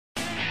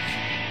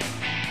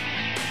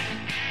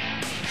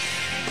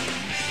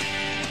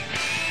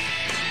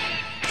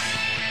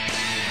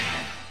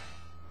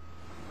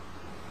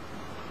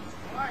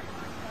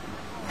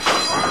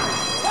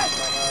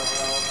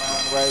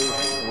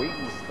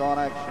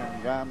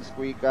Connection. Jan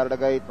Squeak out of the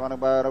gate, running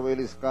by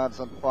Willie Scott's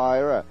on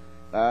fire.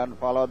 And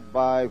followed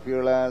by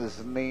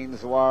Fearless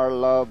Means War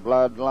Love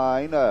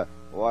Bloodline.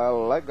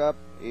 While Leg Up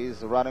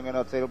is running in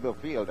a tail of the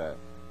field.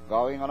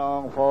 Going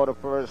along for the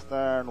first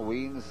turn,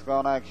 Wynns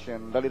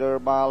Connection, the leader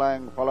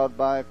Balang, followed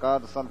by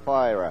Cards on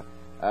Fire.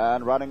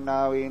 And running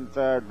now in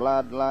third,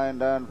 Bloodline,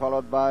 then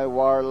followed by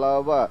War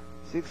Love.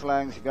 6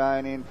 lengths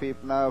behind in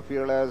fifth now,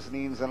 Fearless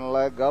Means and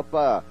Leg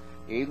Up.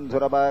 Into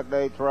the back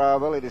they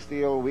travel, it is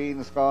still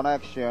Wynns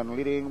Connection,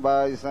 leading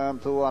by some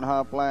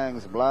 2.5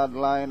 lengths.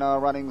 Bloodline now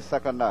running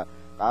second.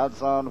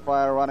 Cards on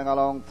Fire running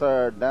along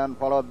third, then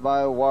followed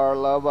by War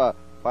Love.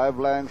 5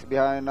 lengths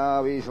behind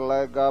now is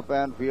Leg Up,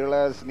 and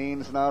Fearless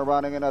Means now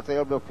running in the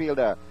tail of the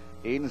field.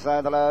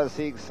 Inside the last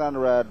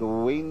 600,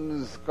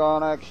 Wynns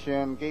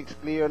Connection kicks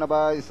clear now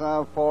by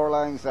some 4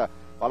 lengths,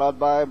 followed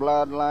by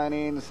Bloodline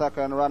in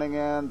second, running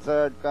in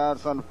third,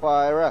 Cards on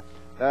Fire,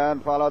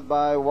 then followed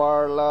by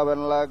War Love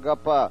and Leg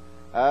Up.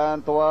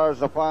 And towards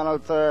the final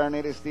turn,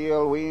 it is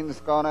still Wynns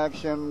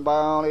Connection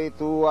by only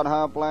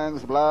 2.5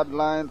 lengths.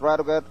 Bloodline try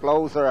to get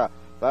closer.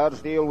 But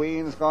still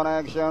Wynns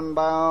Connection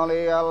by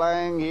only a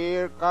length.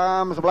 Here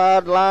comes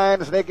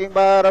Bloodline sneaking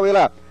by the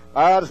wheel.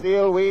 But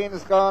still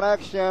Wynns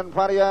Connection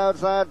from the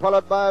outside,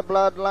 followed by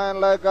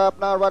Bloodline. Leg Up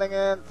now running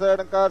in third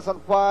and Cards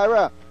on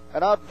Fire.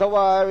 And out the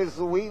wire is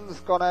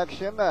Wynns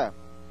Connection,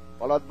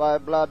 followed by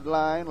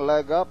Bloodline,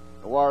 Leg Up,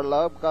 War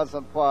Love, Cards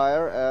on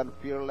Fire, and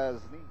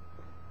Fearless Me.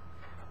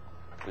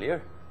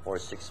 Clear?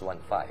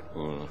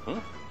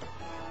 4615.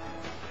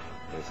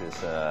 This is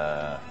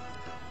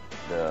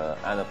the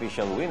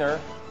unofficial winner,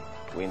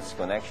 Wynns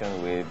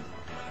Connection with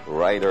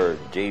rider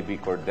JB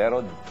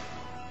Cordero.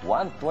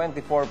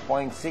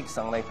 124.6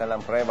 ang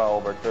naitalang preba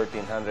over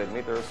 1,300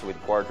 meters with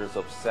quarters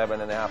of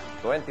 7.5,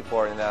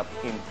 24.5,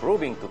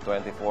 improving to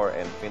 24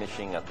 and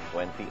finishing at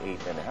 28.5.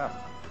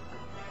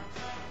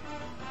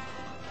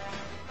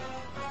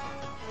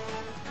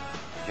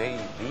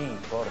 JB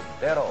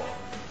Cordero.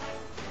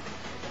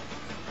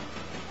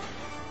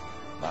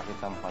 Bakit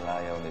ang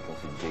palayaw nito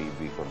si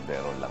JB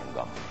Cordero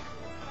langgam?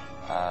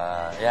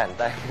 Yan,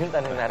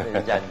 tanong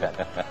natin dyan.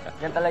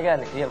 Yan talaga,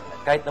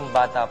 kahit ng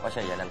bata pa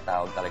siya, yan ang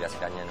tawag talaga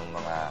sa kanya ng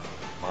mga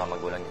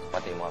magulang niya,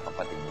 pati mga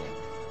kapatid niya.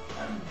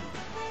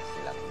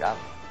 Silang gam.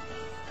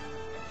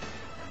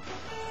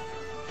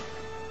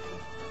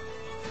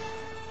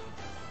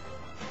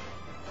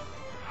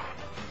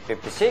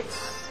 .56.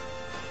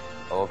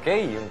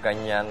 Okay, yung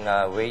kanyang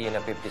weigh-in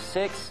na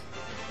 56.